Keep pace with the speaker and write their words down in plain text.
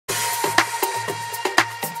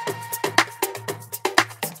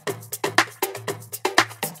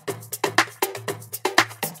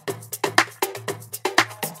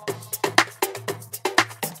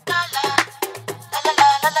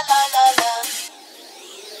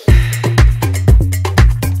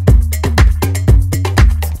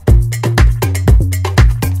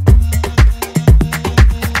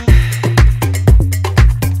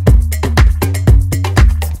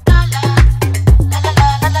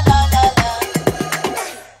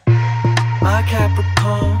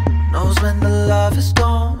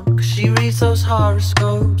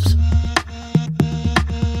horoscopes.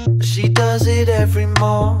 She does it every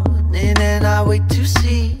morning, and I wait to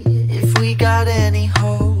see if we got any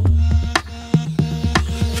hope.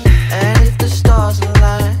 And if the stars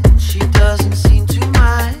align, she doesn't seem to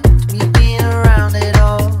mind me being around at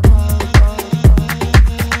all.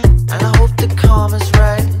 And I hope the karma's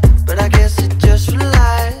right, but I guess it just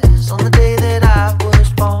relies on the day that I was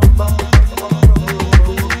born.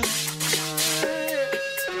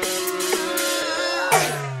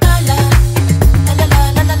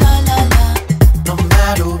 No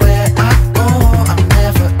matter where I go, I'm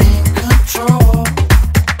never in control.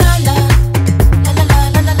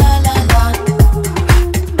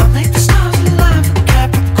 I make the stars alive in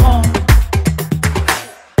Capricorn.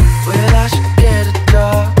 Well, I should get a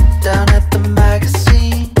job down at the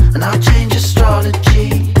magazine, and I'll change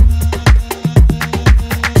astrology.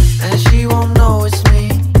 And she won't know it's me.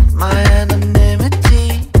 My anonymity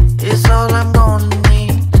is all I'm gonna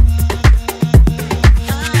need.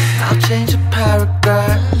 I'll change a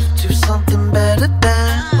paragraph to something better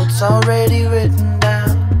than what's already written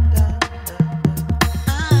down.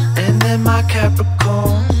 And then my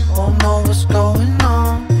Capricorn won't know what's going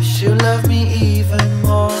on. She'll love me even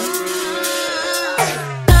more.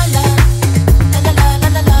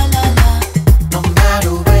 No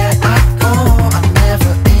matter where I go, I'm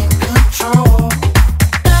never in control.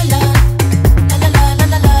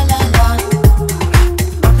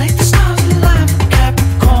 I make the stars alive in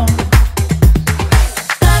Capricorn.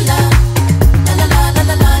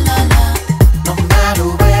 No matter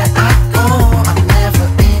where I go, I'm never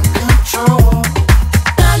in control.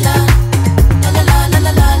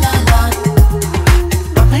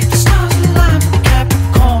 I make the stars alive in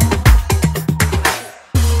Capricorn.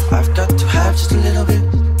 I've got to have just a little bit.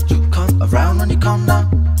 You come around when you come down,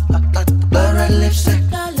 like the blood red lipstick.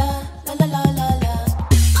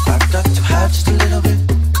 I've got to have just a little bit.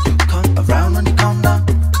 You come around when you come down,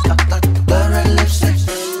 like the blood red lipstick.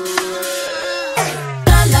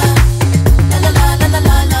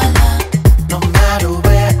 No matter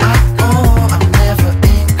where I go, I'm never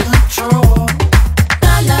in control.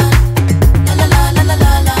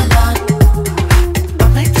 I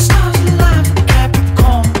make the stars alive in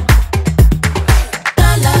Capricorn. No matter where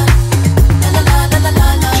I go, I'm never in control.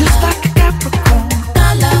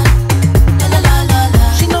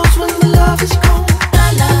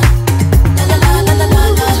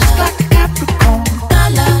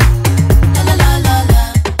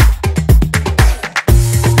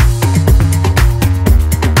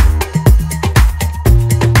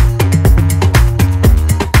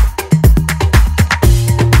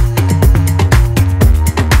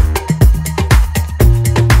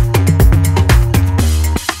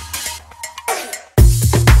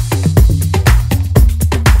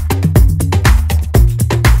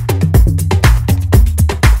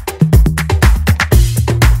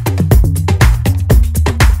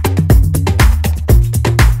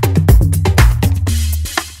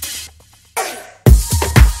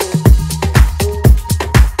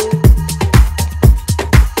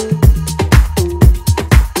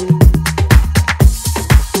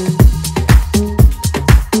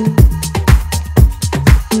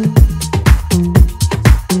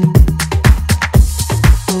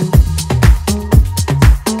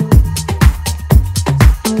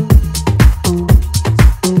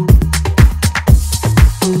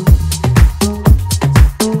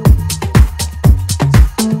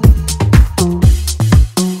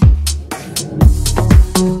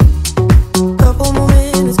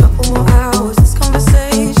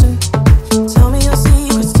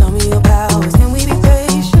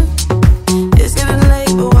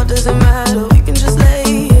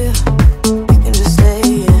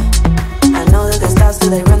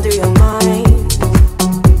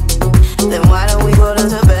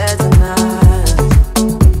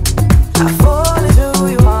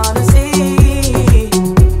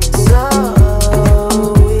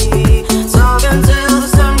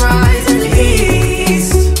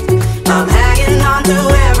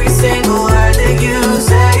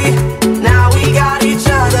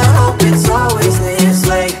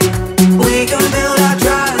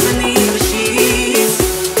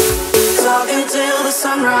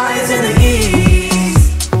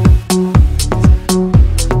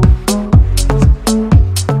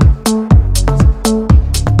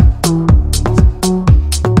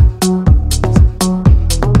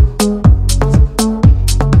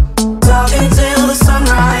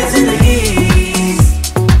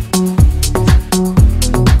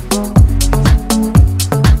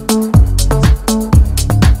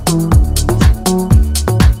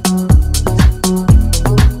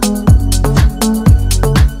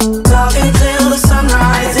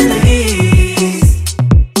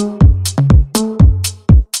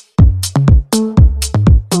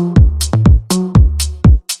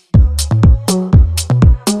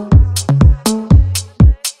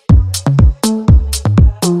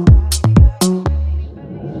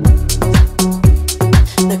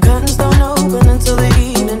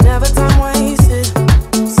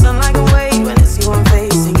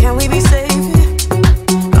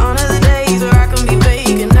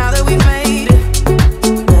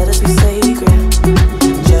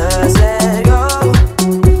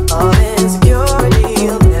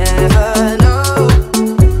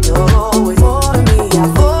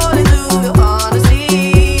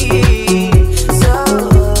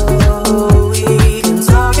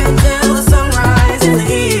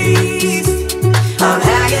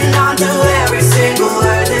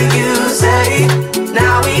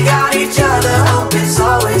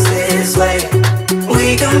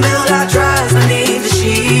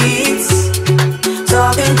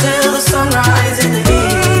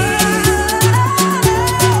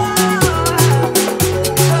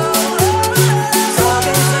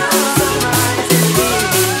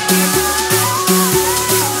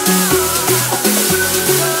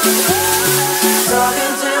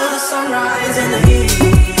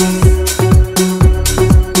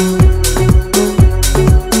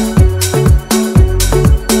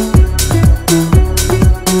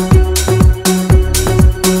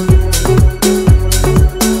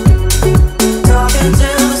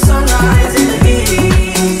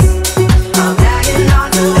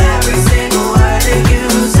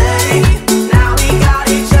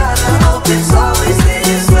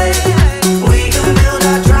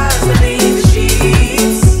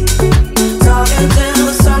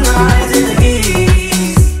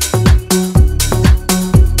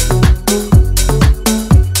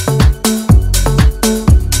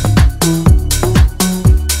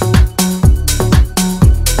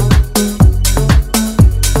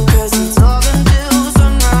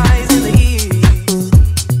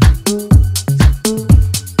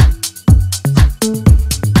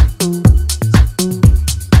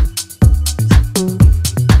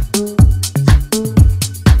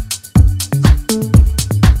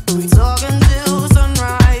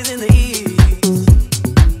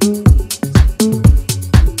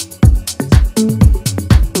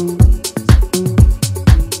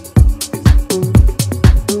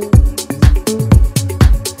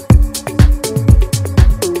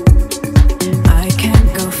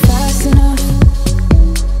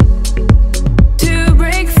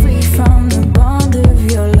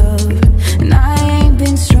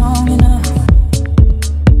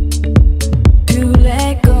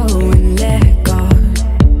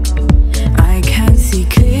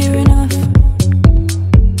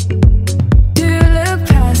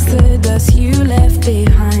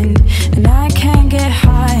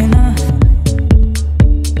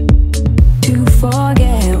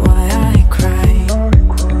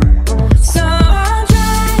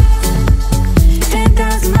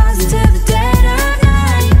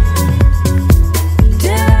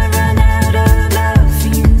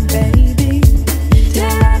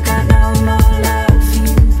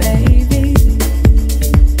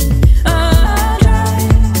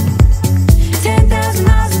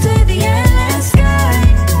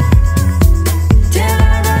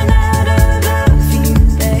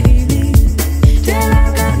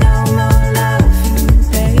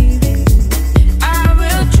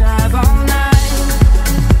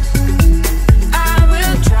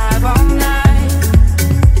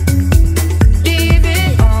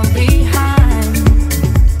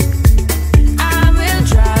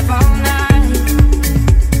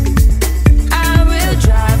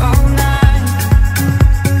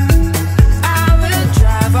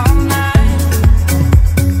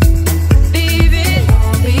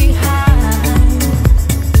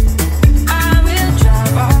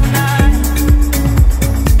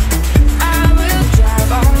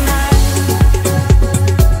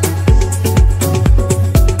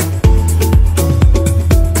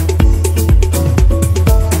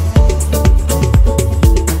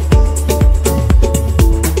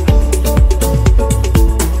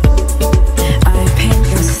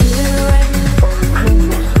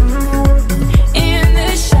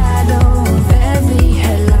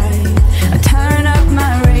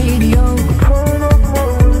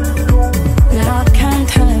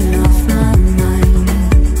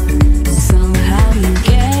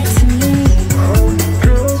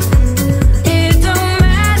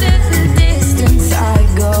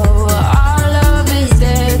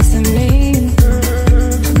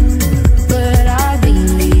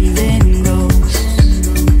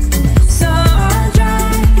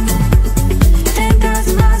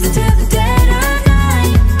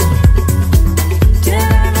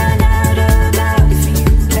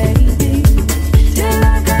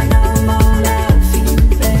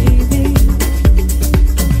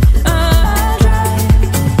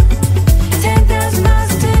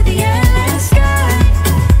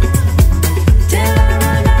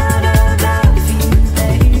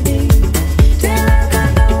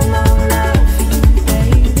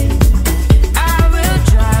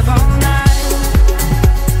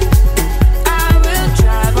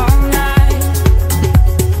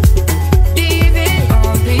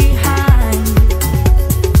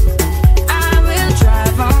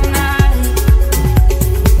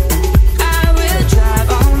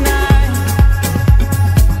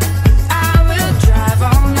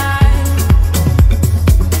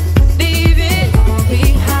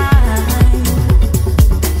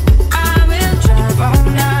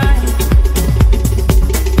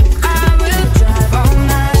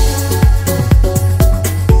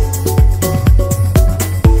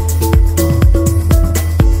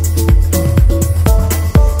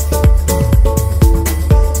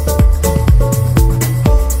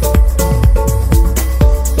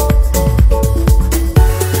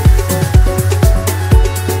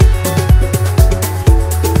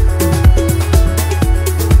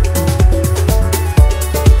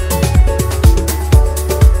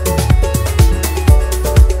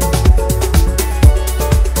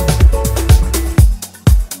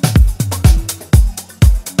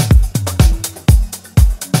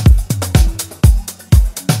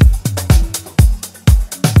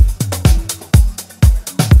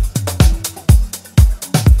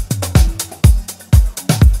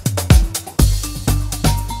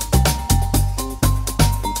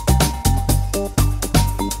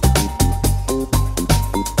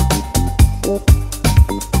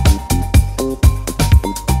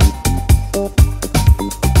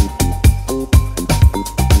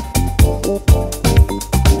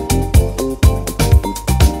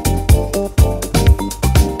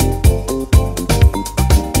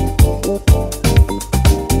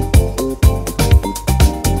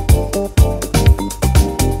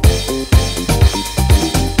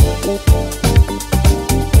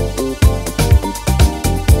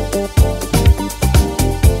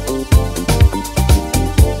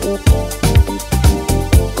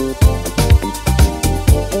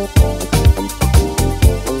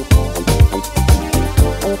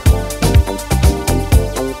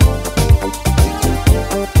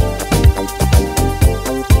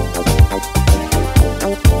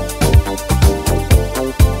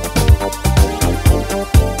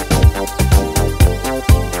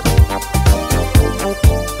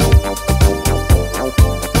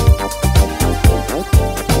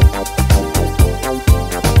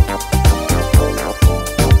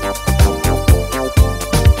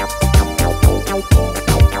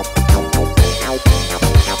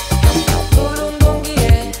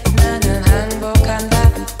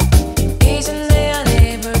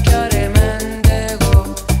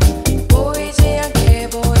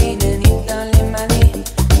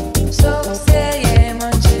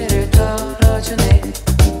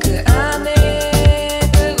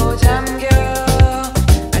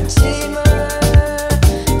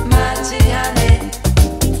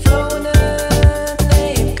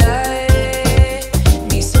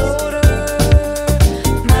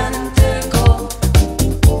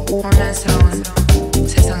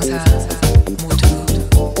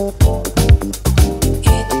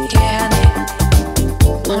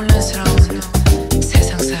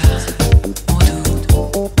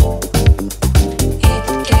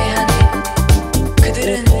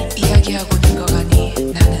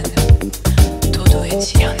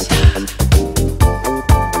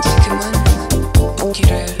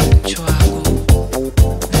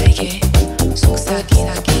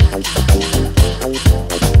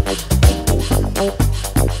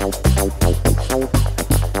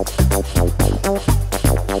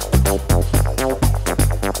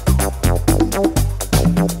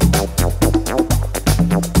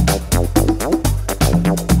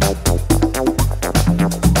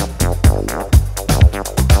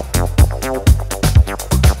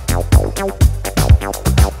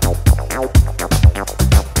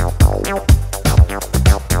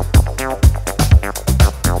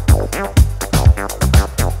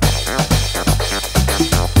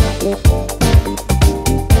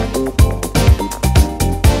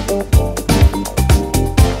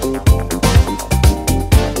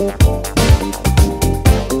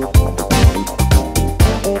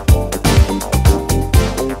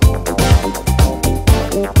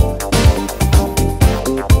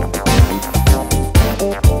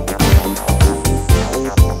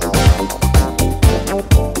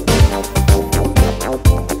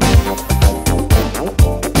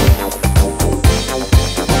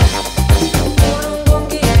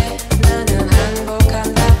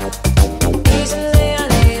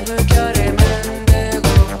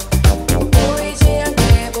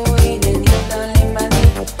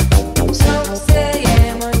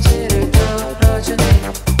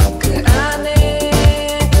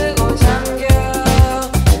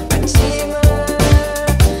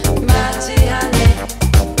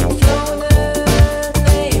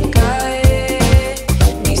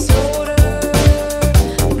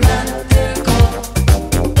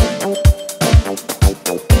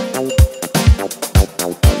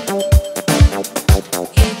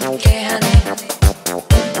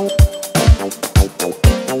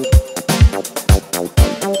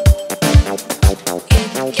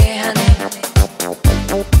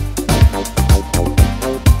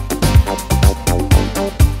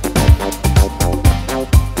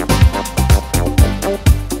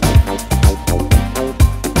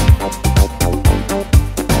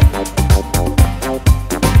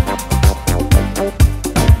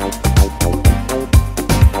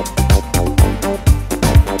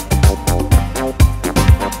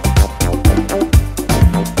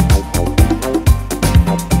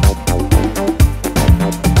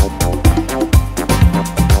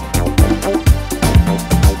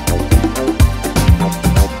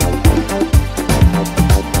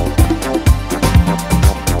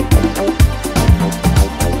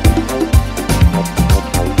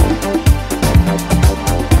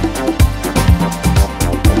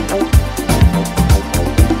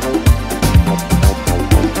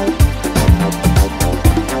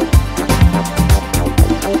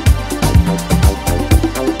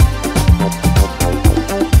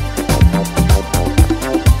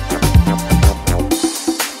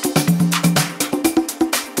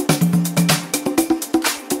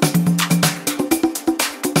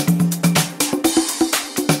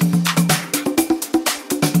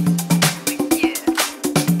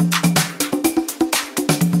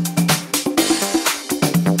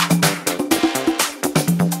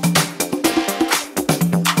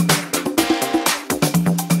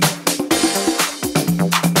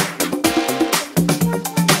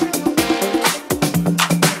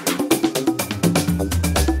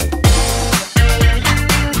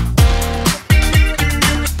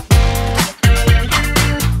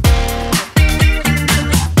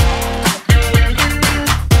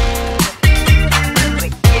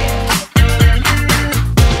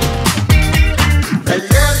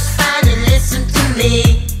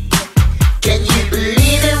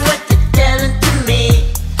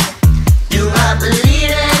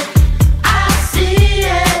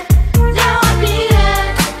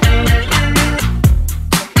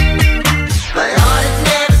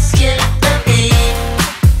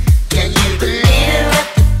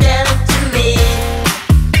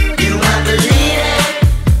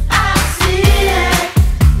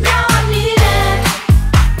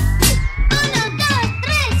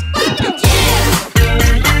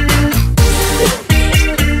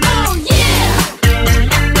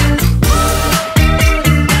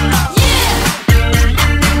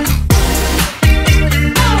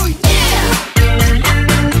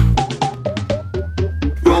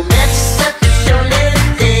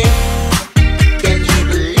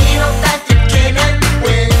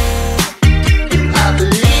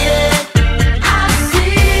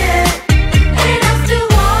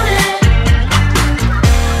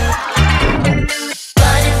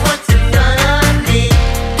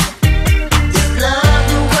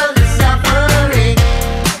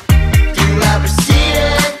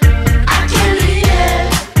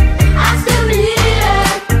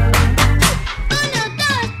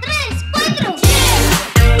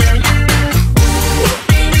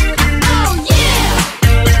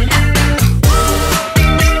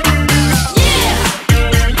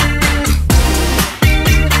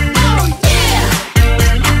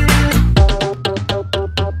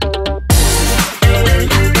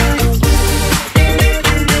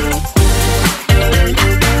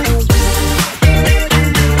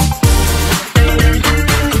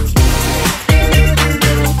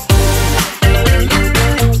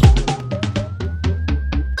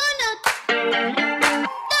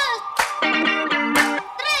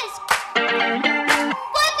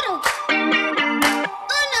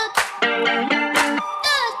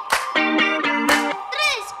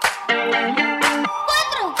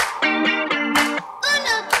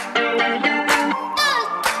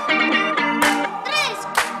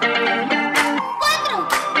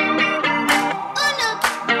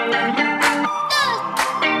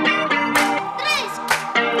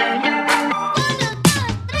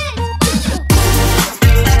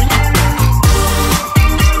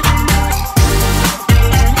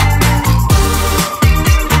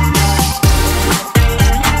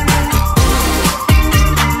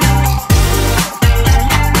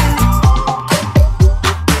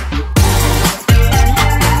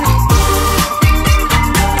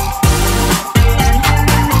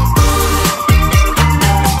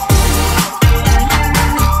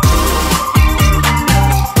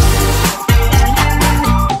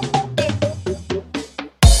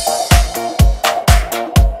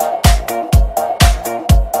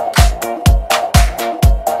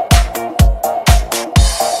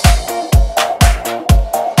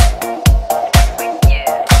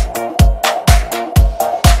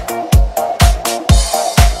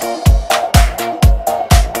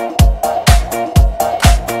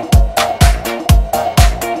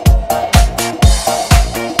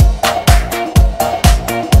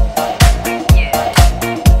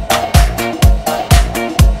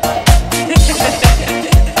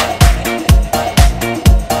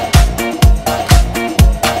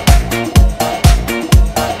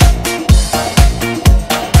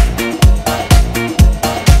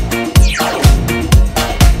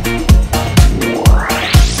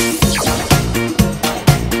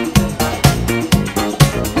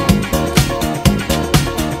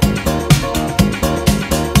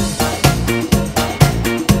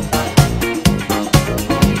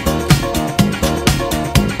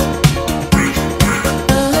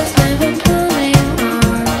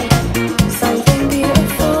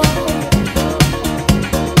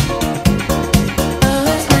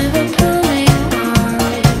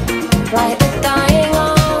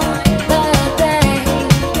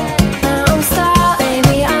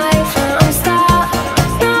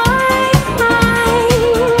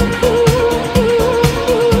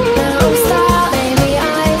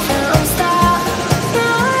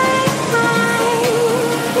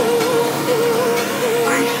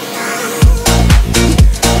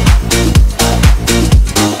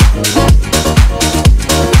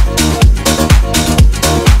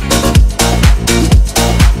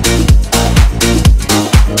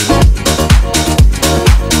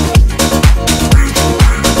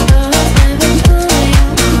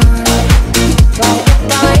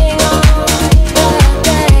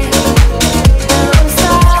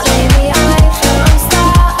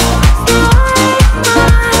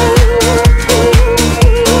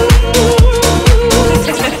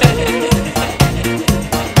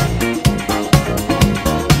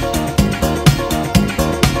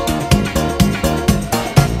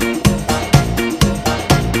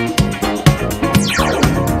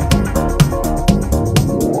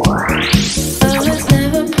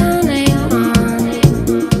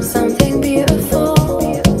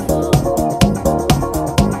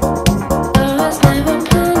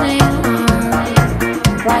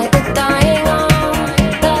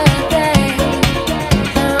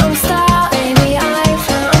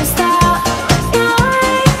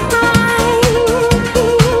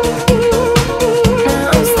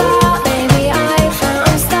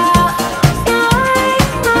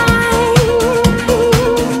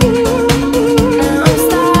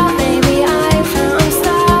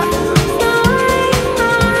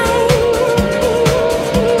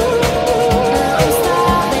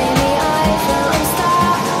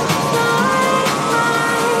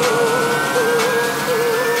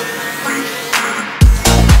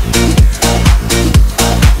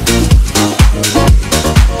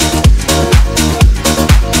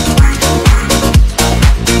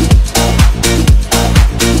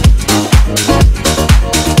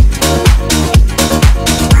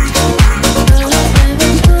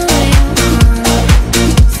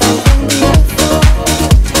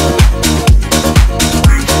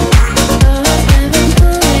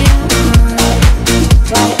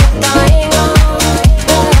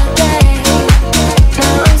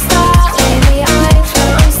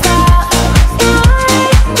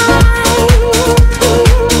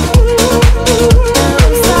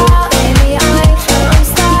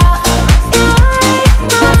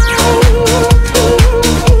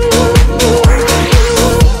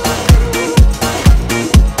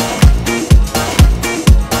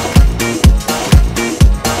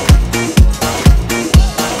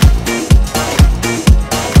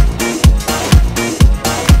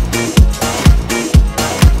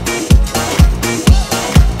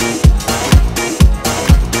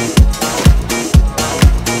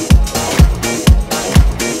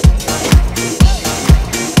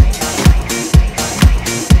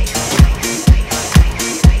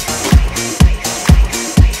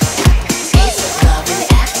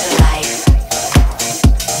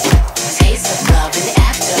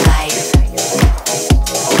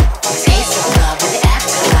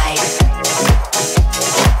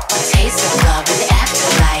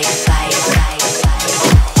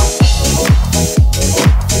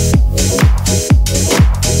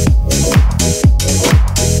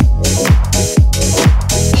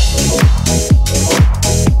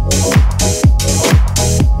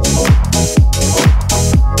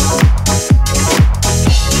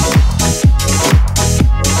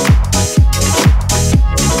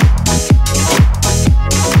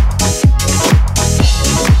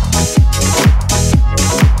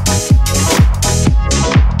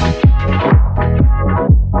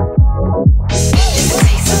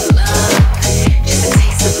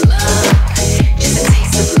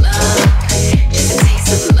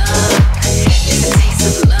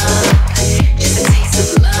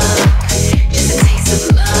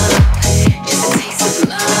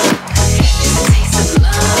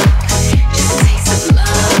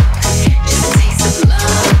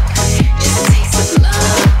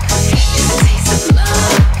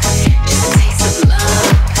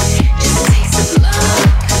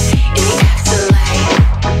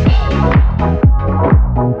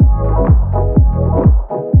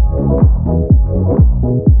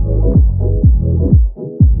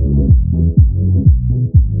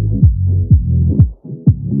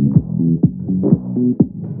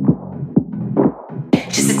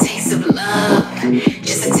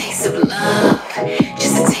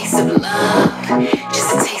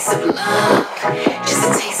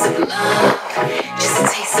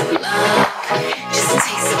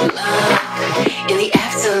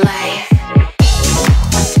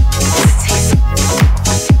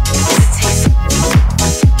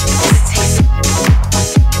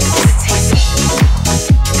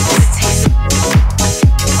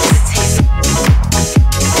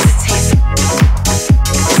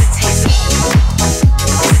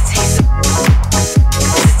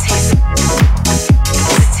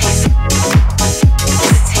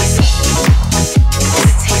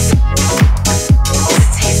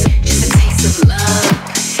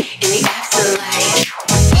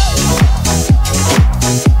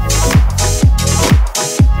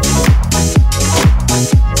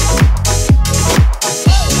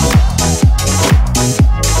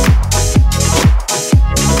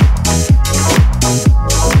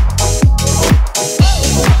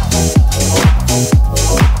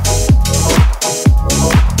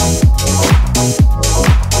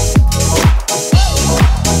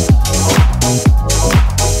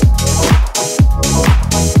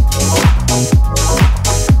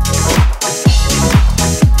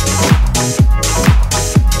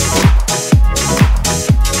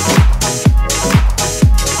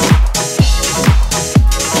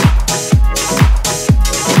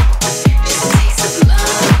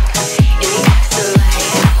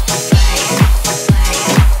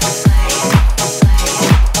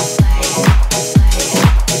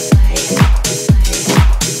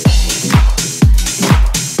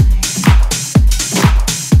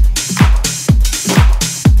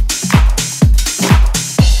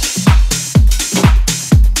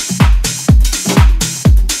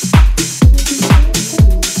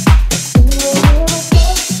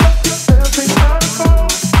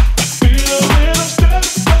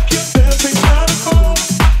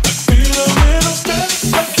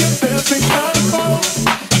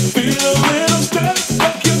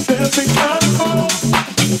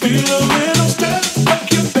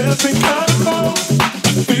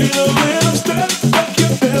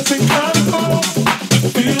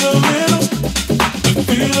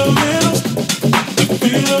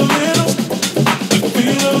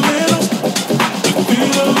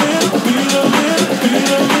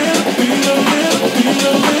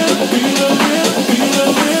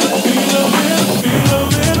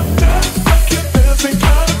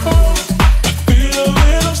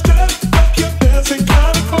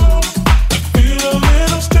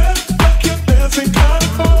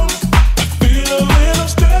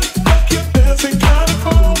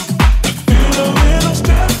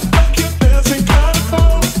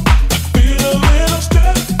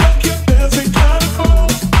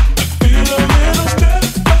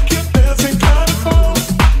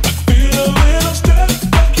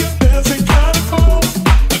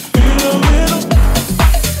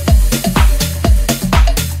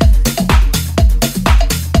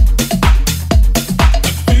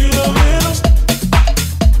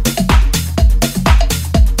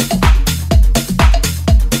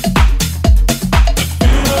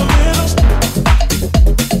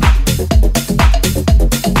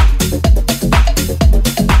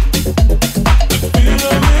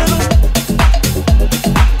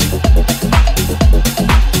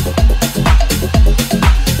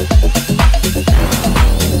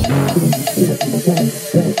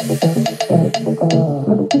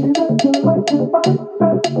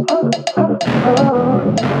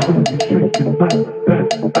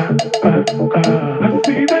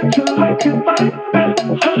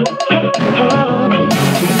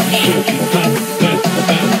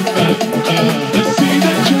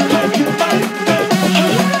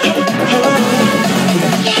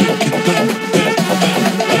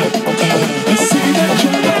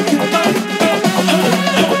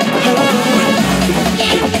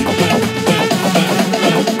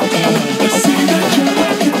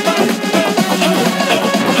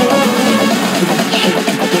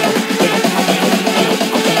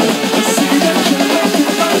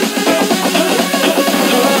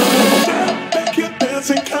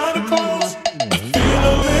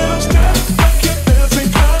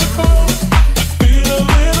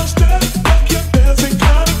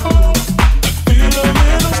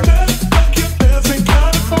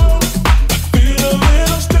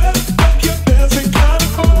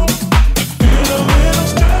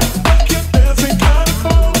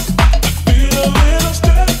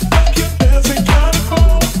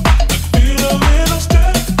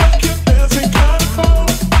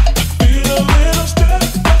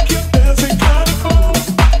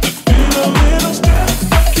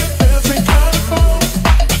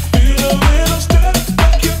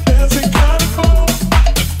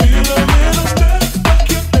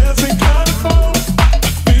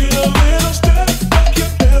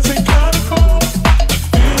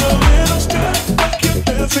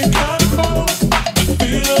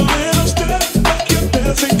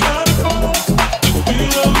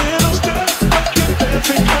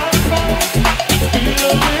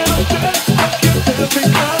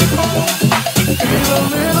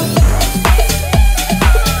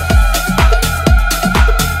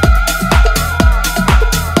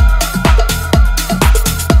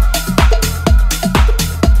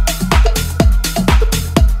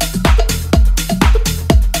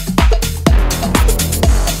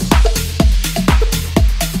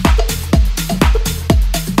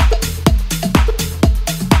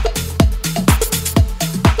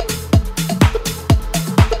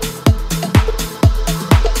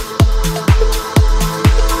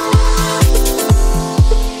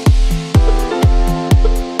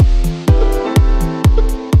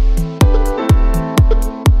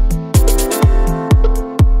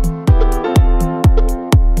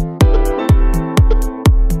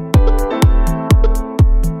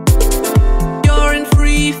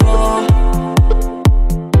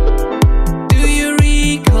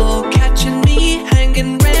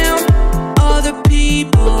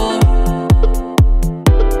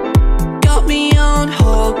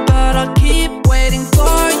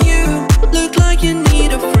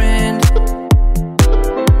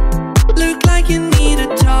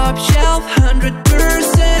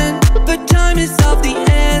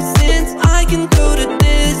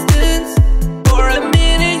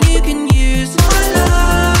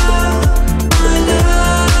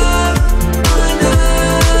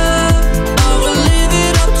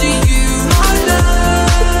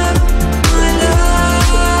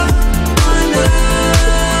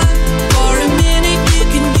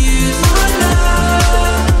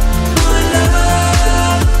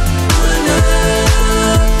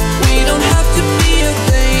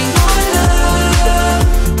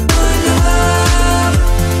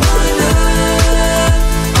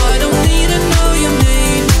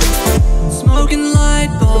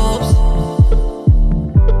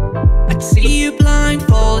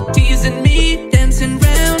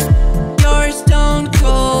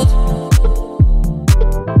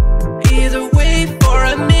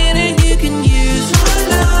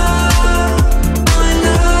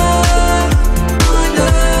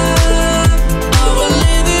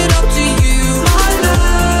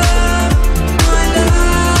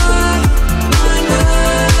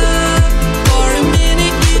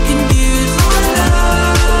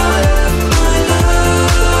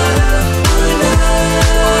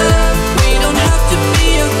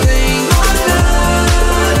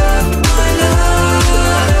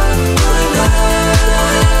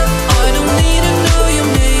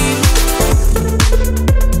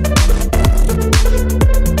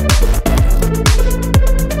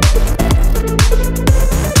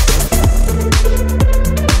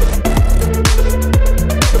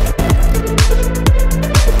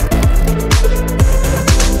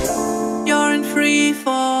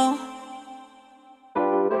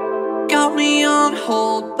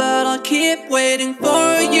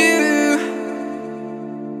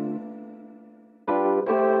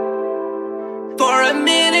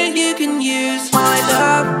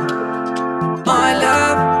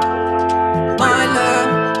 My love,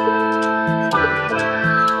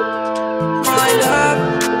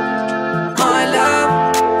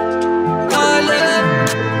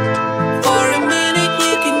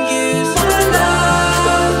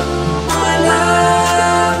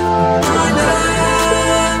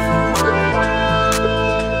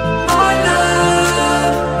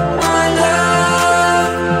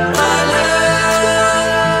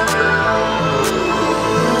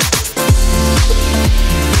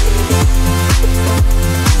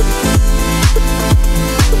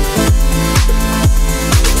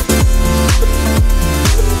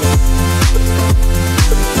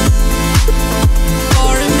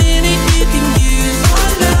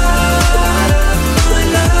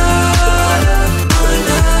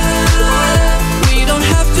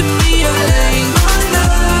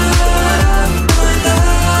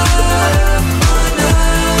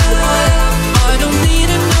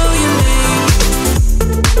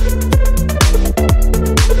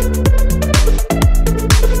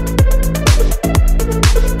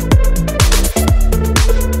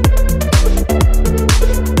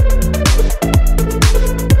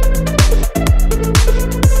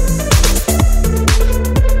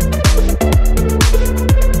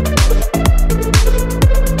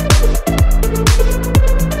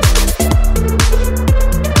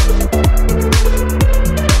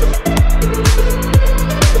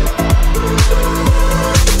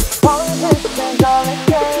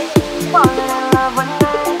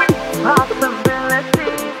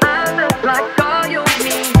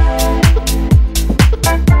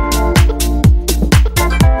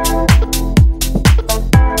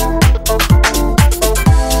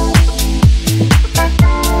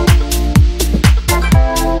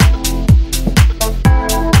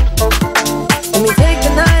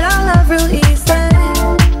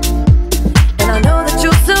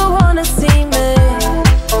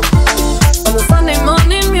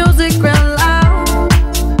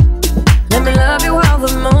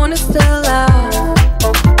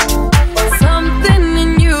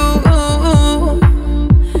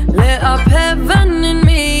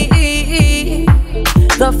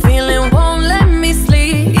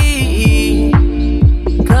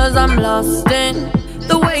 lost in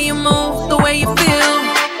the way you move, the way you feel.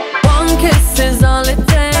 One kiss is all it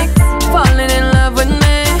takes. Falling in love with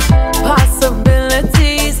me.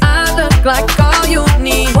 Possibilities, I look like all you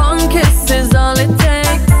need. One kiss is all it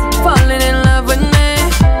takes. Falling in love with me.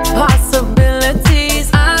 Possibilities,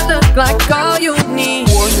 I look like all you need.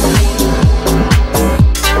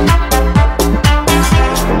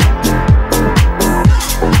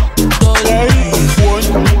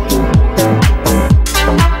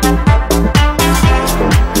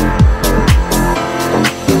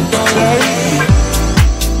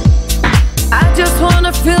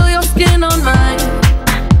 Feel your skin on mine.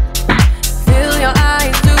 Feel your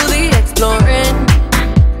eyes do the exploring.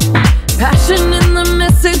 Passion in the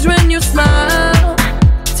message when you smile.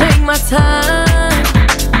 Take my time.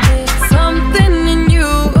 Something in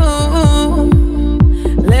you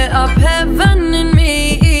lit up heaven in me.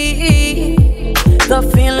 The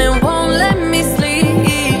feeling won't let me sleep.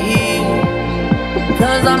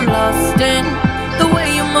 'Cause I'm lost in the way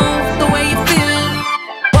you move, the way you feel.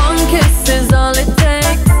 One kiss is all it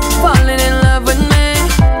takes. Falling in love with me.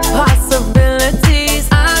 Possibilities,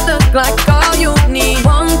 I look like all you need.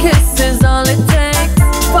 One kiss is all it takes.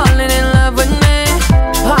 Falling in love with me.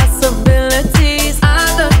 Possibilities, I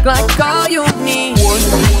look like all you need.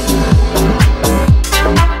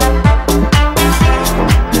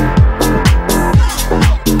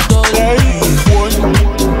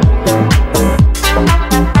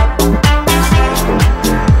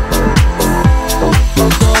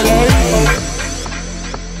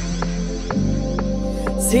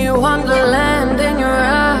 See wonderland in your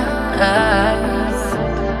eyes.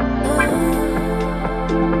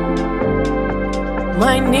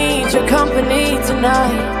 Might need your company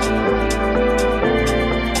tonight.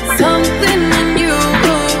 Something in you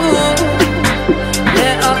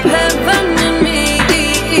lit up heaven in me.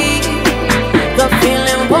 The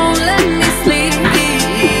feeling won't let me sleep.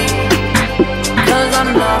 'Cause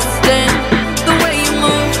I'm lost in the way you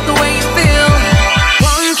move, the way you feel.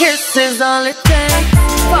 One kiss is all it takes.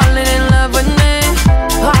 Falling in love with me.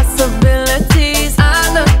 Possibilities, I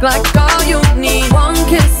look like all you need. One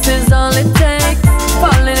kiss is all it takes.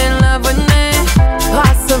 Falling in love with me.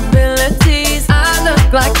 Possibilities, I look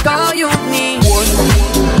like all you need.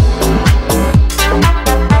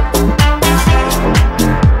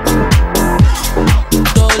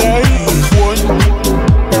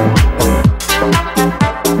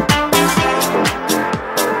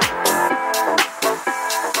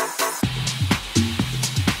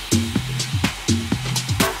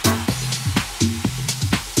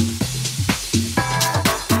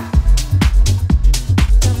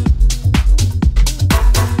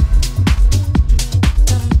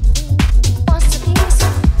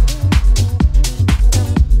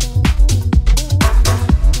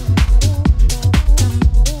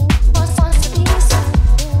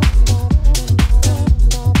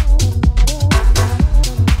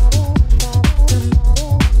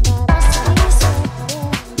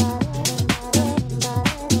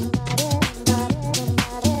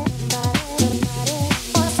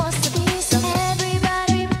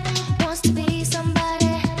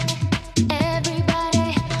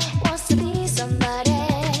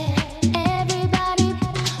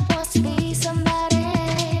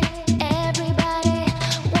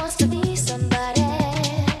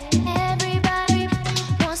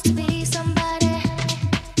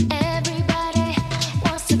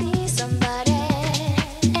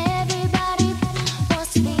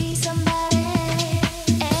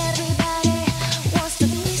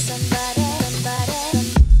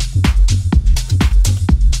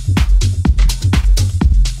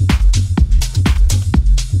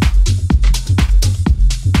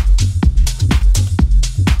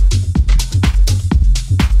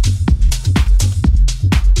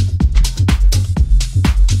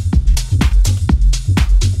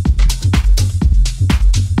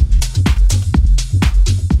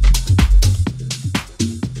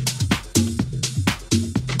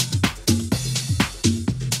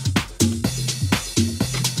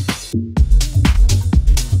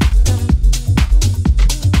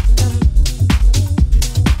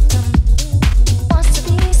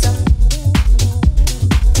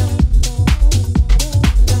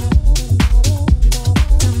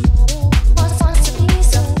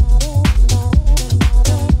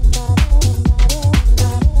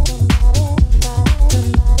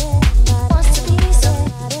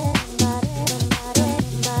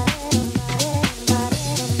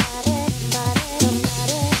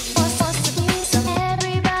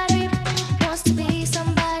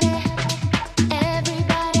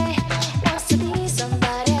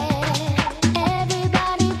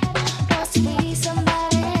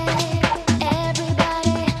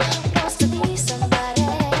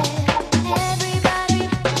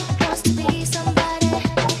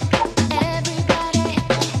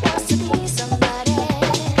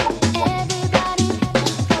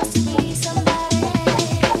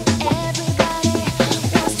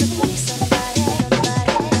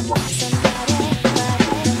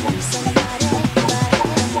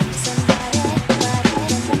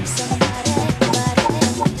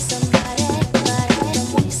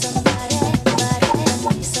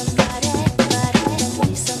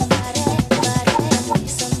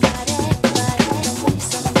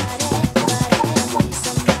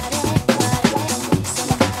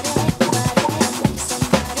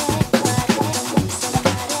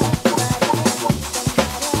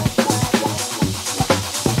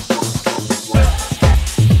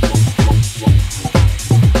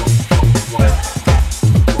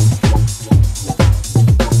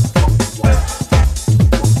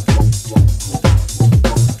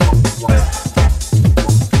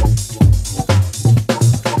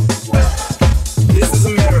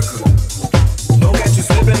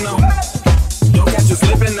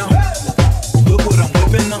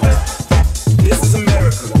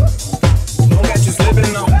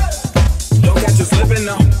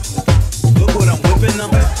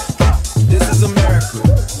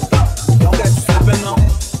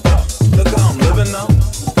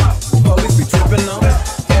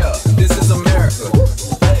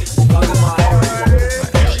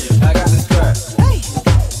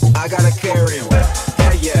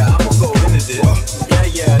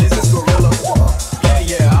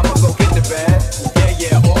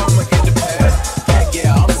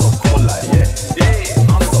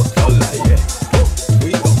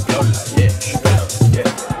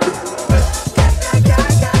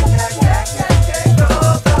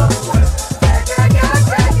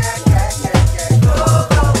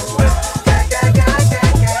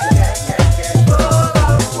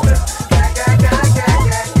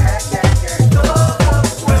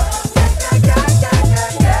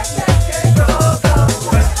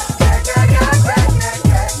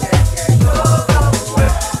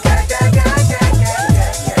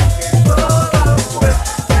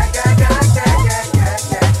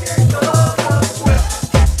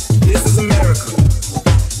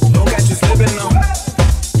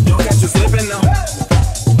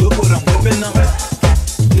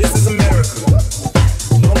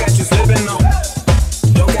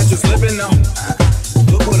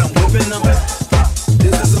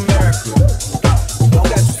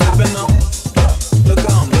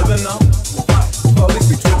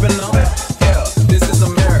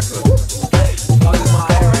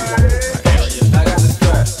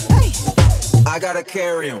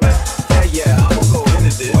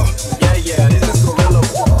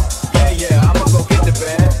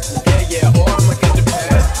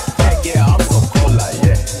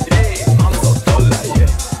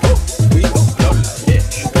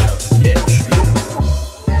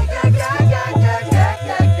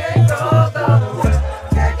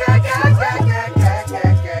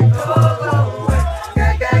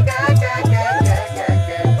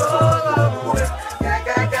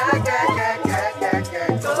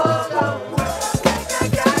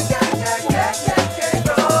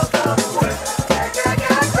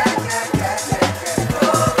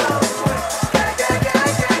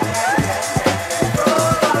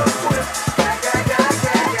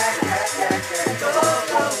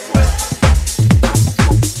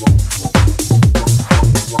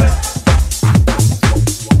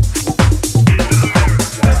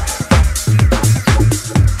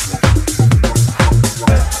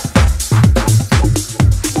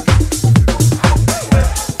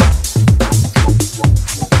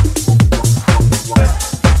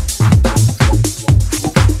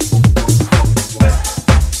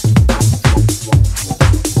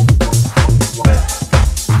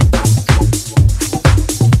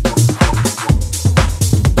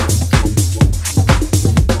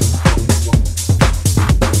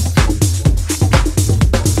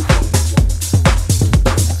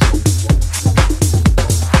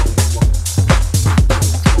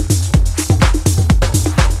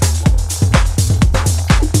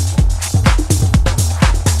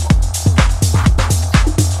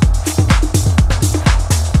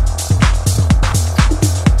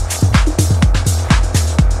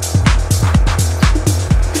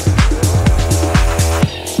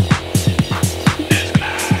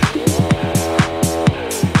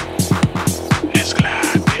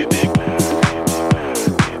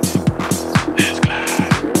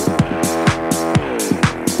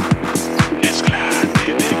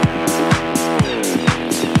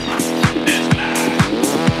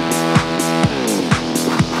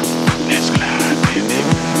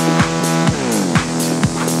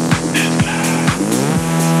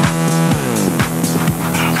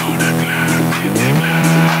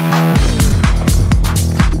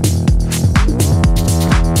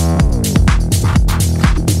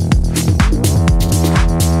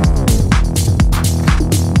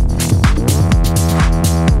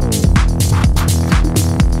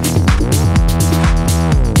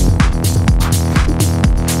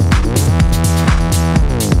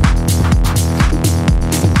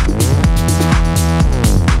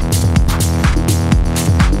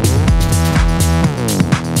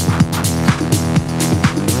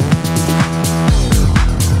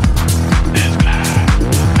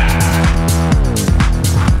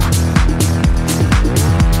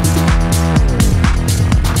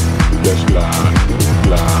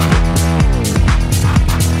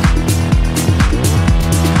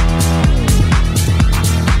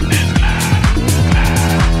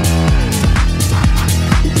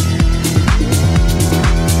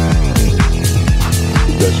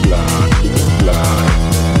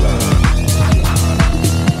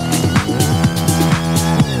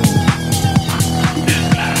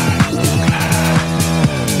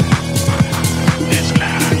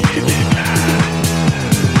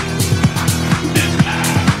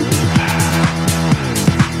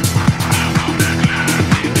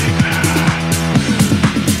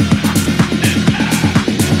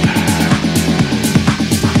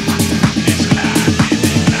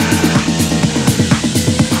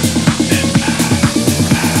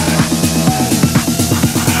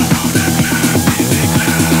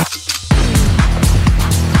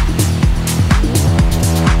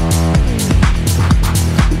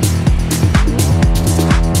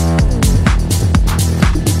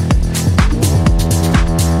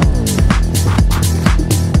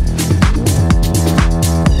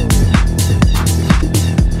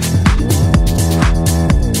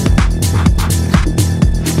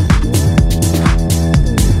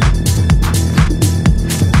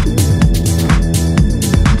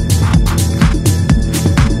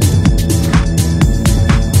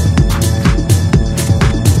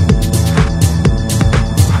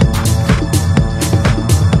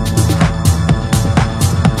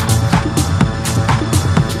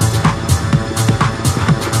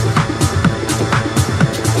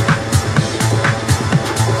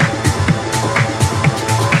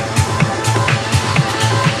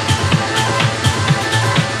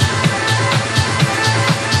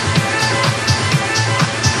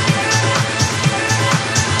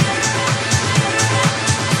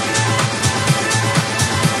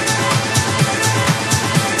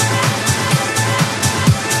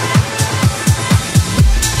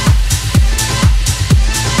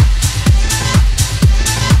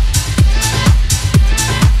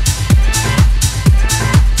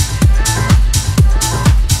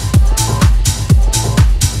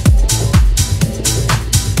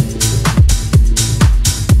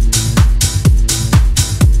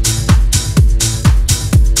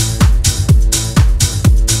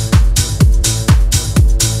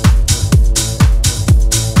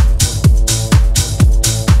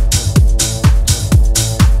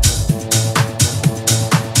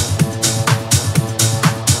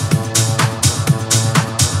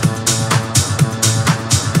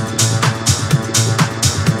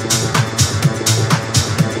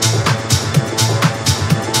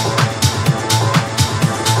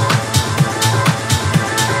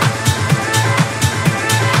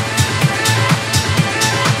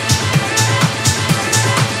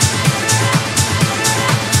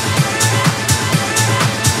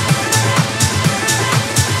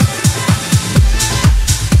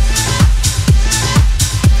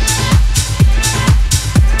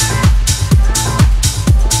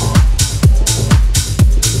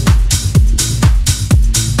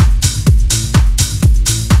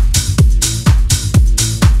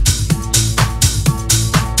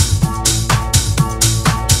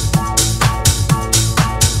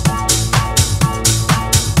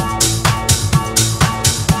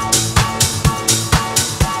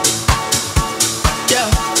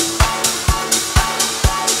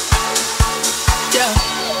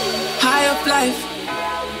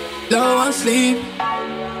 life, low on sleep,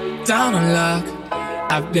 down on luck.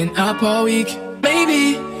 I've been up all week. Maybe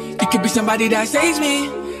you could be somebody that saves me.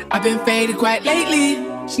 I've been faded quite lately.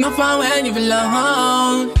 It's no fun when you're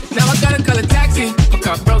alone. Now I gotta call a taxi. My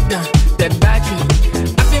car broke down, dead battery.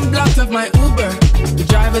 I've been blocked off my Uber. The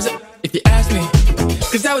driver's up, if you ask me.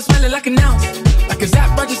 Cause I was smelling like an ounce, like a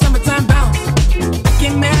Zap Roger summertime bounce. I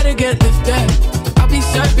get mad or get lifted, I'll be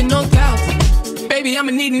surfing on clouds. Baby,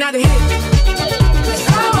 I'ma need another hit. Cause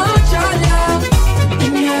I want your love.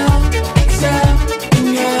 Inhale, exhale,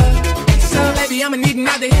 inhale, exhale. Baby, I'ma need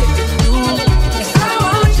another hit. Cause I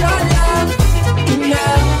want your love.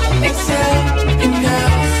 Inhale, exhale,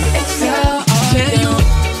 inhale, exhale. Oh, yeah.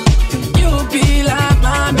 You'll be like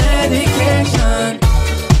my medication.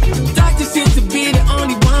 Doctor seems to be the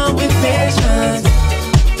only one with patience.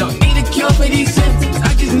 Don't need a cure for these symptoms,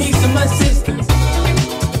 I just need some assistance.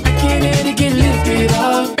 I can't let it get lifted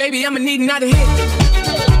up. Baby, I'ma need another hit.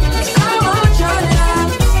 Cause I want your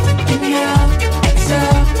love. Inhale,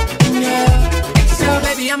 exhale, inhale, exhale.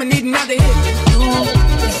 Baby, I'ma need another hit.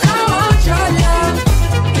 Cause I want your love.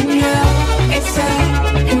 Inhale, exhale,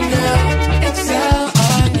 inhale, exhale.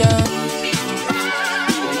 Oh yeah.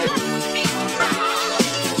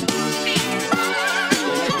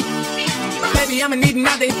 Baby, I'ma need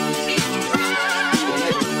another hit.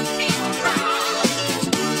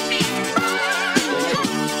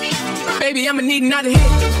 Baby, I'ma need another hit.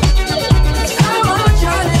 Cause I want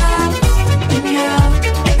your love. Inhale,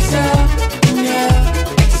 exhale, inhale,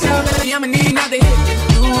 exhale. Baby, I'ma need another hit.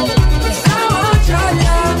 Cause I want your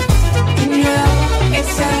love. Inhale,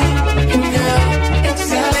 exhale, inhale,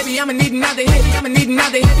 exhale. Baby, I'ma need another hit. I'ma need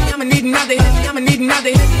another hit. I'ma need another hit. I'ma need another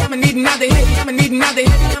hit. I'ma need another hit. I'ma need another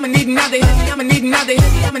hit. I'ma need another hit. I'ma need another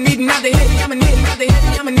hit. I'ma need another hit. I'ma need another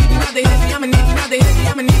hit. I'ma need another hit. I'ma need another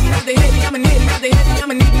hit. I'ma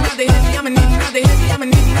need another hit. I'ma need another hit. I'ma need another hit. I'ma need another hit. I'ma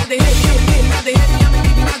need another hit.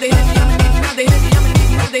 Another hit. I'ma need another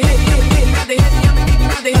hit. I'ma need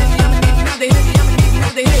another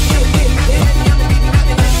hit. I'ma need another hit. Another hit.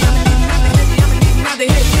 I'ma need another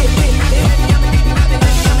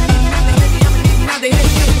hit.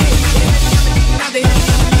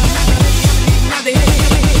 I'ma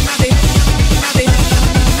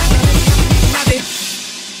need another hit. I'ma need another hit.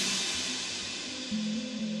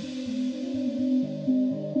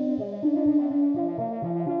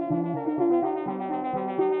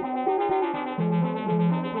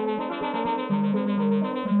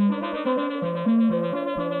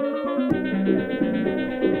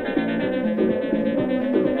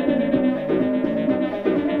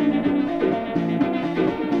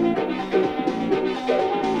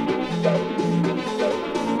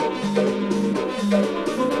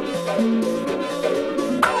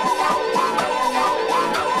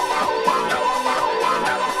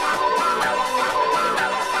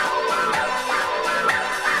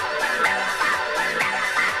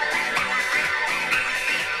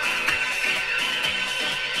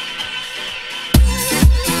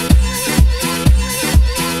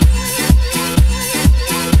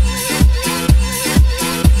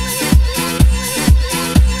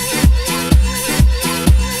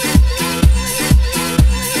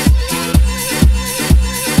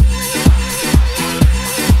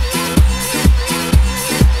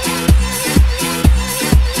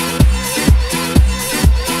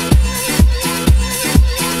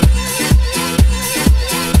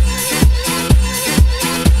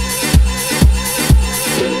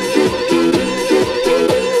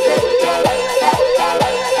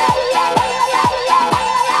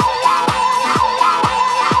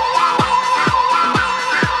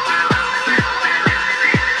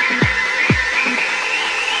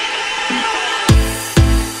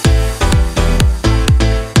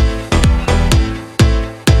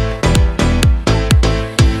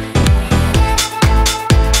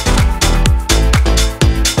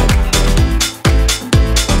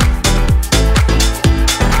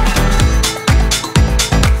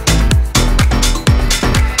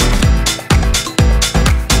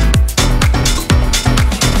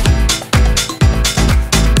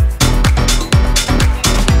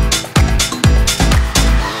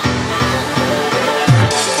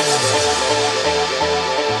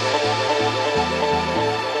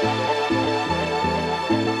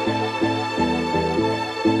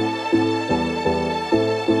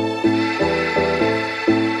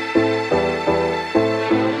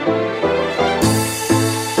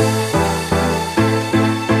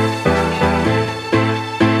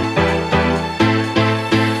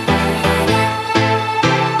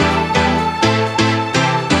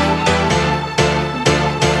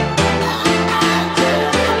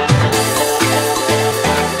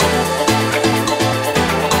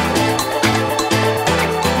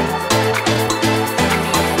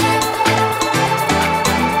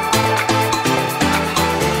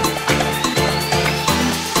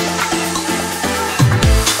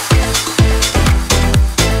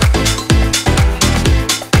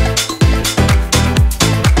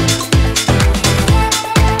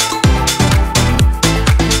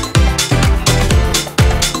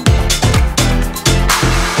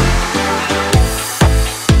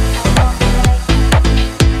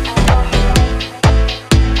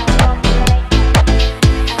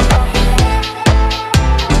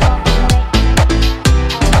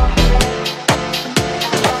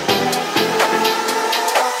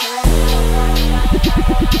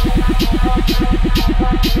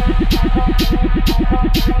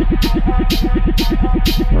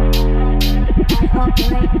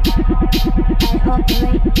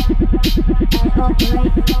 At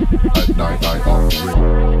night I operate.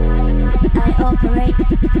 I operate.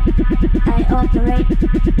 I operate.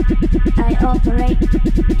 I operate.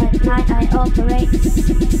 At night I operate.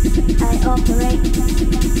 I operate.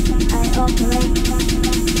 I operate.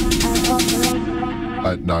 I operate.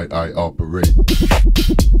 At night I operate.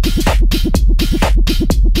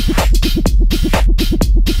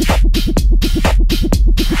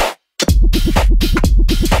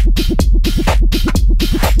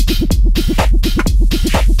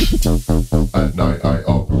 At night I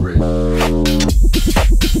operate.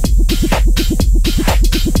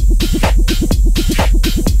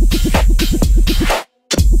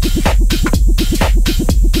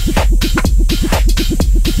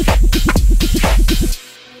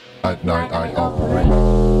 At night I operate.